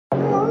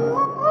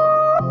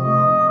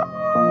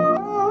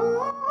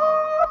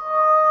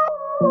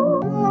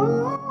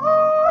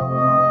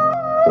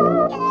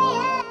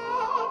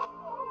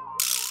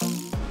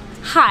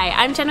Hi,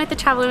 I'm Jen with The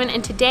Travel Woman,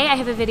 and today I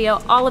have a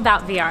video all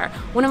about VR.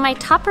 One of my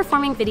top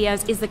performing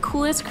videos is the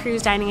coolest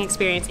cruise dining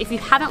experience. If you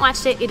haven't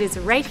watched it, it is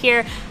right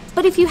here.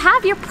 But if you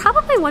have, you're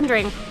probably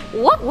wondering,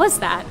 what was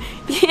that?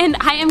 And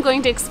I am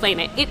going to explain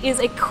it. It is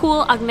a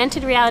cool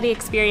augmented reality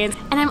experience,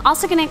 and I'm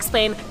also going to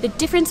explain the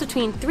difference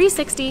between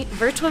 360,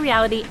 virtual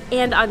reality,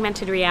 and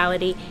augmented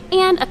reality,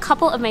 and a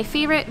couple of my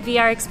favorite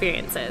VR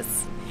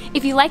experiences.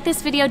 If you like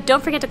this video,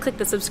 don't forget to click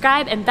the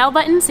subscribe and bell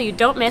button so you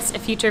don't miss a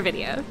future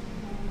video.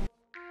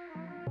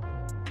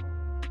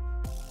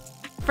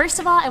 First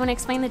of all, I want to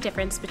explain the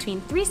difference between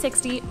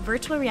 360,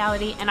 virtual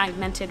reality, and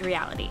augmented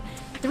reality.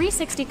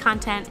 360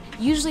 content,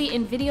 usually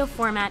in video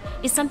format,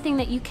 is something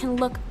that you can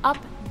look up,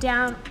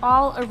 down,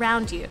 all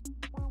around you.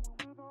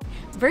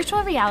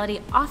 Virtual reality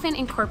often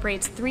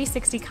incorporates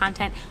 360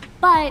 content,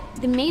 but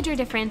the major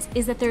difference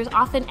is that there's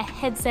often a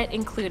headset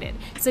included.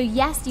 So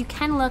yes, you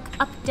can look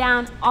up,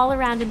 down, all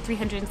around in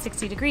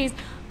 360 degrees,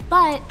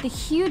 but the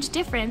huge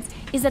difference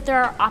is that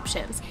there are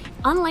options.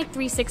 Unlike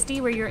 360,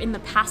 where you're in the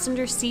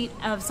passenger seat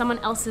of someone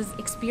else's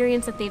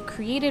experience that they've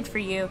created for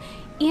you,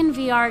 in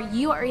VR,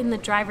 you are in the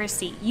driver's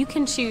seat. You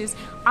can choose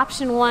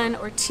option 1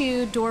 or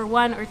 2, door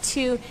 1 or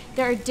 2.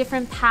 There are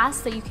different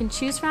paths that you can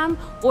choose from,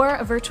 or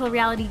a virtual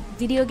reality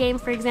video game,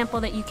 for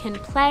example, that you can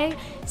play.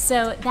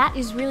 So that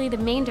is really the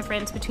main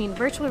difference between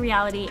virtual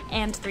reality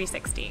and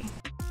 360.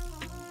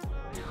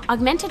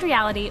 Augmented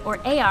reality,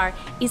 or AR,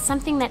 is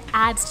something that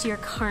adds to your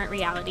current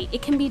reality.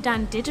 It can be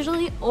done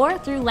digitally or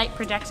through light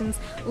projections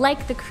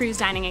like the cruise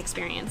dining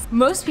experience.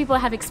 Most people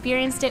have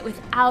experienced it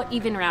without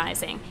even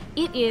realizing.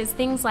 It is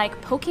things like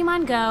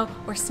Pokemon Go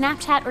or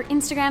Snapchat or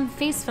Instagram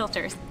face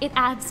filters. It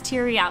adds to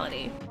your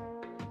reality.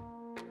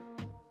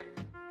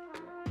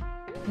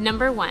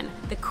 Number 1,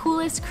 the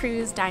coolest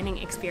cruise dining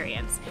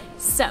experience.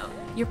 So,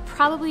 you're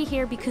probably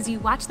here because you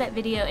watched that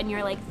video and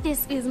you're like,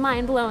 this is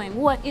mind-blowing,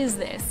 what is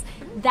this?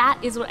 That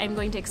is what I'm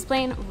going to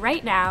explain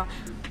right now.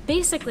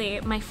 Basically,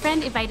 my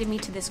friend invited me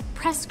to this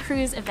press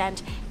cruise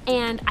event,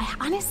 and I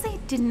honestly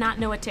did not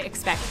know what to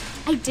expect.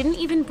 I didn't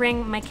even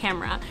bring my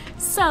camera.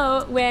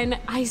 So when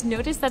I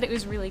noticed that it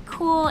was really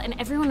cool and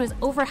everyone was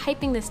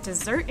overhyping this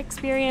dessert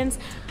experience,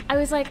 I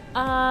was like,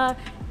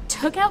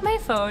 took out my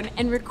phone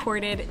and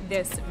recorded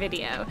this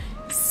video.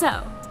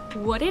 So,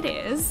 what it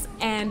is,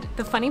 and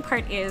the funny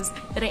part is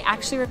that I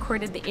actually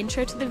recorded the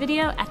intro to the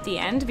video at the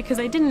end because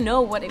I didn't know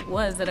what it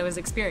was that I was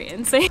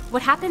experiencing.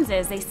 What happens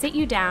is they sit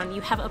you down,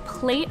 you have a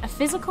plate, a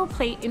physical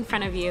plate in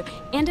front of you,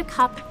 and a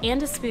cup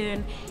and a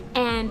spoon,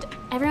 and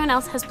everyone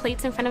else has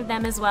plates in front of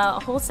them as well, a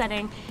whole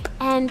setting,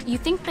 and you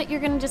think that you're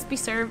gonna just be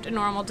served a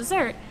normal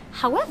dessert.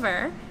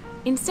 However,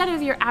 instead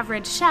of your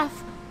average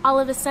chef, all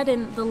of a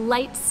sudden the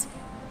lights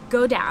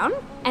go down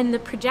and the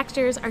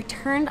projectors are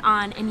turned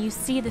on and you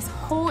see this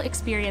whole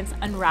experience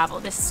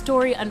unravel, this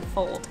story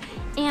unfold.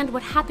 And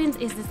what happens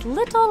is this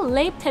little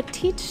Le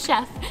Petit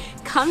chef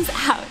comes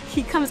out.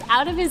 He comes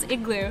out of his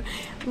igloo,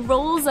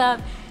 rolls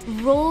up,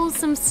 rolls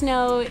some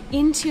snow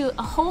into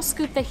a whole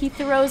scoop that he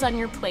throws on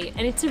your plate.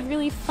 And it's a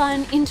really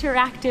fun,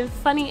 interactive,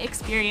 funny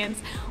experience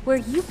where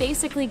you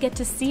basically get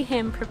to see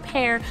him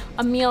prepare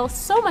a meal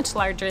so much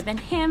larger than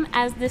him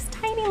as this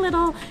tiny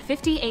little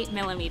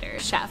 58mm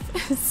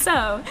chef.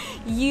 So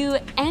you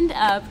end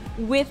up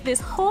with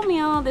this whole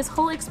meal, this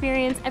whole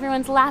experience,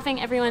 everyone's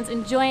laughing, everyone's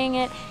enjoying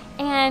it,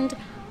 and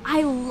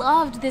I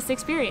loved this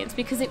experience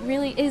because it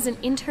really is an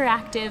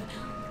interactive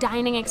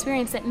dining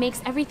experience that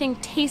makes everything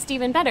taste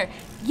even better.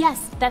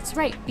 Yes, that's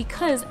right,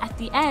 because at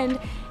the end,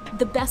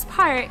 the best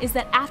part is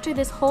that after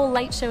this whole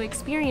light show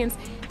experience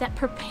that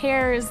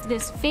prepares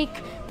this fake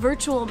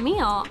virtual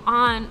meal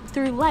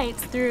through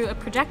lights, through a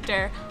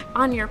projector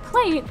on your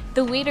plate,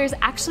 the waiters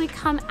actually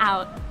come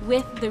out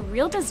with the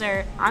real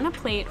dessert on a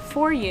plate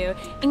for you,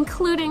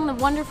 including the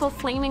wonderful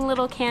flaming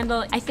little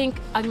candle. I think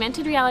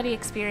augmented reality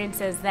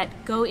experiences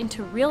that go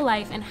into real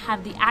life and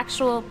have the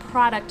actual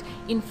product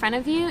in front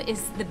of you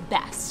is the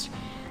best.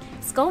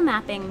 Skull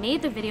Mapping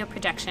made the video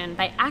projection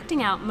by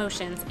acting out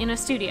motions in a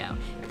studio.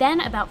 Then,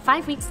 about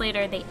 5 weeks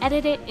later, they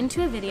edit it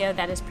into a video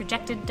that is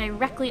projected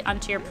directly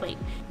onto your plate.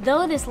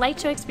 Though this light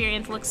show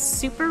experience looks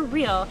super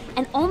real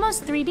and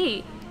almost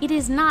 3D, it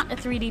is not a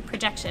 3D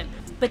projection,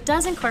 but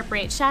does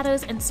incorporate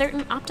shadows and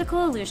certain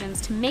optical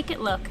illusions to make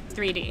it look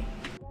 3D.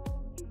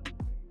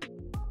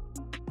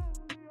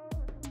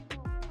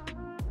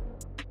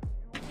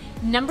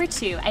 Number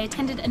 2, I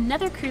attended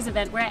another cruise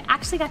event where I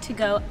actually got to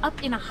go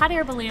up in a hot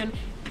air balloon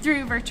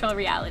through virtual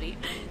reality.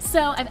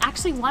 So I've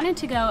actually wanted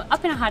to go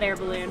up in a hot air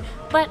balloon,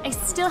 but I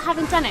still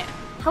haven't done it.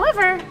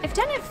 However, I've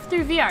done it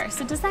through VR,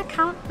 so does that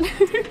count?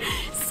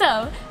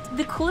 So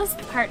the coolest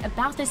part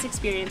about this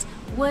experience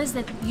was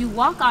that you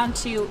walk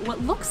onto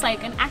what looks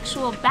like an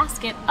actual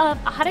basket of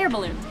a hot air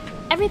balloon.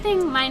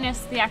 Everything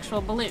minus the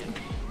actual balloon.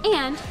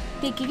 And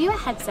they give you a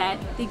headset,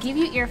 they give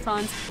you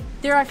earphones,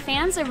 there are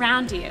fans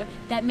around you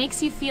that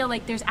makes you feel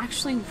like there's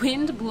actually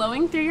wind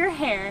blowing through your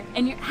hair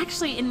and you're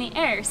actually in the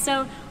air.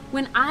 So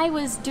when I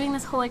was doing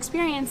this whole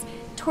experience,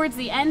 towards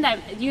the end,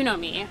 you know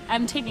me,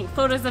 I'm taking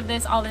photos of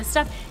this, all this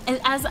stuff, and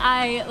as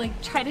I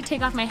like try to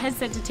take off my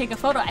headset to take a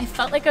photo, I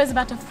felt like I was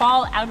about to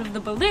fall out of the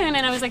balloon,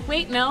 and I was like,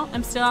 wait, no,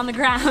 I'm still on the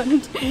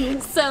ground.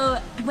 So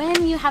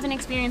when you have an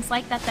experience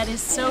like that that is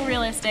so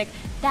realistic,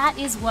 that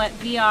is what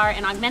VR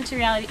and augmented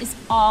reality is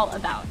all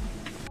about.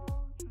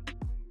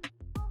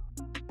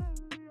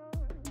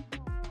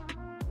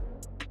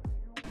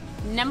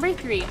 Number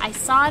 3, I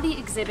saw the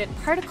exhibit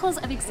Particles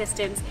of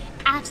Existence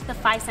at the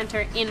Phi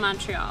Center in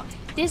Montreal.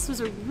 This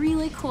was a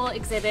really cool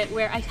exhibit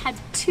where I had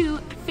 2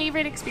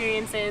 favorite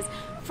experiences.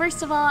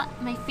 First of all,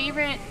 my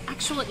favorite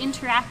actual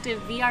interactive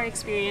VR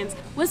experience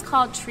was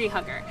called Tree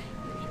Hugger.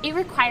 It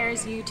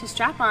requires you to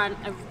strap on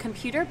a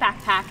computer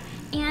backpack,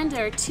 and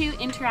there are 2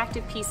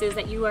 interactive pieces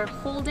that you are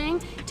holding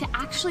to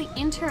actually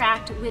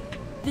interact with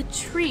the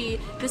tree,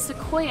 the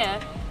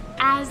sequoia,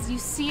 as you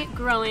see it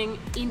growing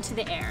into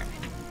the air.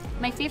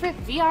 My favorite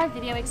VR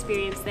video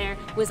experience there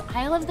was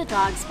Isle of the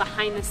Dogs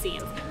behind the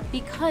scenes,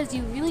 because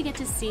you really get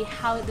to see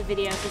how the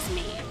video is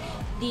made.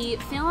 The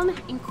film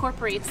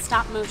incorporates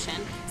stop motion,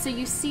 so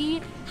you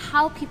see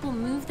how people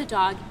move the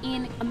dog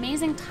in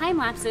amazing time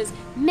lapses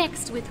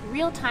mixed with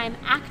real-time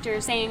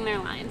actors saying their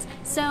lines.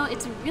 So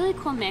it's a really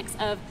cool mix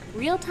of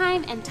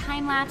real-time and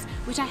time lapse,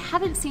 which I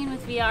haven't seen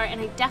with VR, and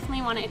I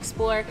definitely want to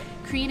explore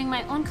creating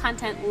my own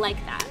content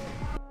like that.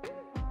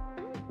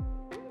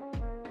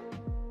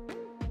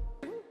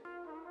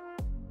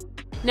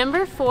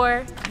 Number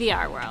 4,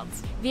 VR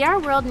Worlds.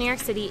 VR World New York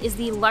City is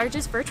the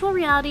largest virtual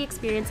reality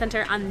experience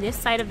center on this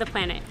side of the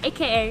planet,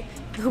 aka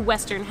the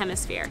Western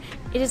Hemisphere.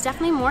 It is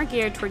definitely more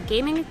geared toward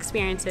gaming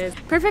experiences,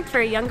 perfect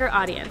for a younger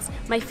audience.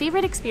 My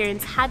favorite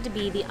experience had to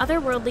be the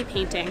Otherworldly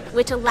painting,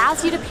 which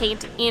allows you to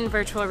paint in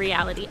virtual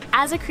reality.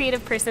 As a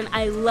creative person,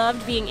 I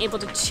loved being able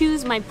to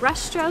choose my brush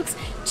strokes,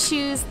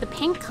 choose the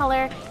paint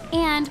color,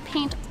 and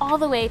paint all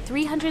the way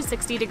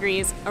 360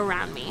 degrees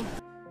around me.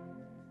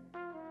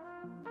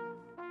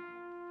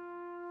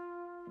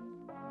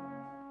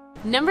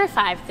 Number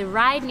 5, the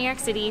Ride New York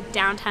City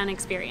Downtown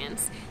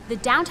Experience. The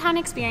Downtown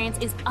Experience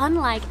is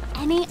unlike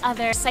any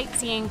other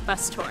sightseeing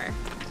bus tour.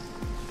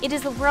 It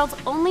is the world's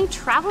only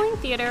traveling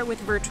theater with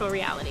virtual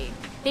reality.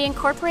 They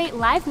incorporate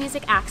live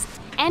music acts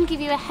and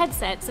give you a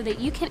headset so that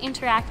you can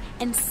interact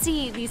and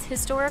see these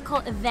historical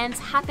events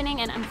happening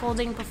and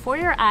unfolding before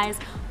your eyes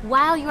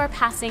while you are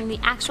passing the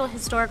actual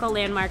historical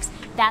landmarks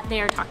that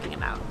they are talking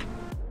about.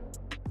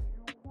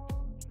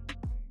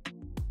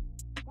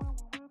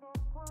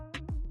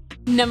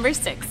 Number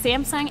 6,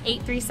 Samsung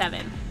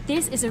 837.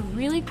 This is a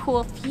really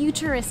cool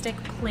futuristic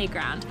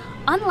playground.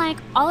 Unlike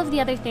all of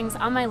the other things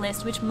on my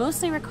list, which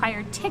mostly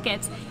required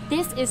tickets,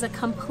 this is a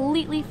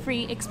completely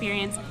free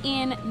experience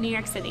in New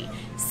York City.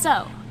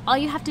 So all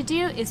you have to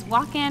do is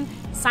walk in,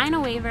 sign a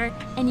waiver,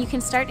 and you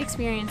can start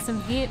experiencing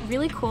some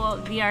really cool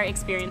VR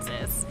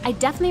experiences. I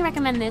definitely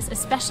recommend this,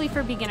 especially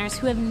for beginners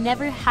who have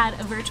never had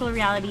a virtual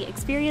reality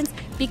experience,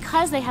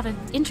 because they have an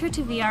intro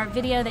to VR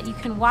video that you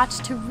can watch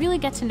to really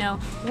get to know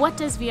what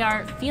does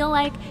VR feel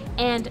like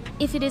and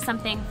if it is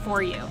something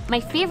for you. My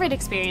favorite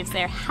experience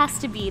there has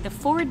to be the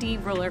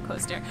 4D roller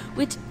coaster,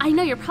 which I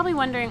know you're probably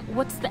wondering,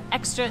 what's the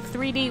extra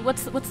 3D,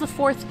 what's the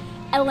fourth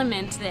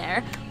element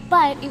there?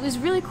 But it was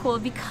really cool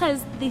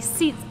because the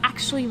seats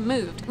actually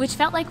moved, which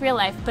felt like real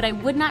life, but I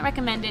would not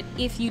recommend it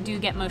if you do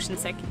get motion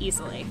sick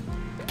easily.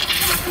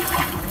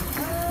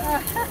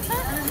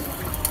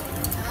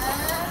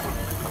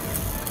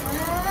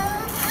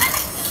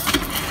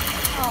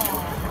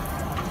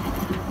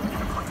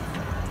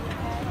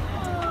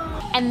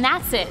 And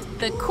that's it,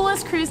 the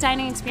coolest cruise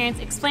dining experience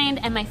explained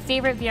and my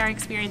favorite VR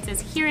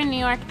experiences here in New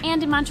York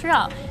and in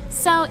Montreal.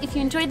 So if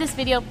you enjoyed this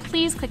video,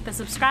 please click the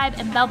subscribe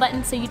and bell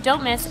button so you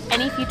don't miss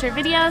any future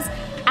videos.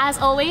 As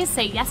always,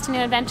 say yes to new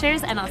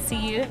adventures, and I'll see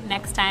you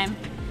next time.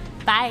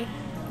 Bye.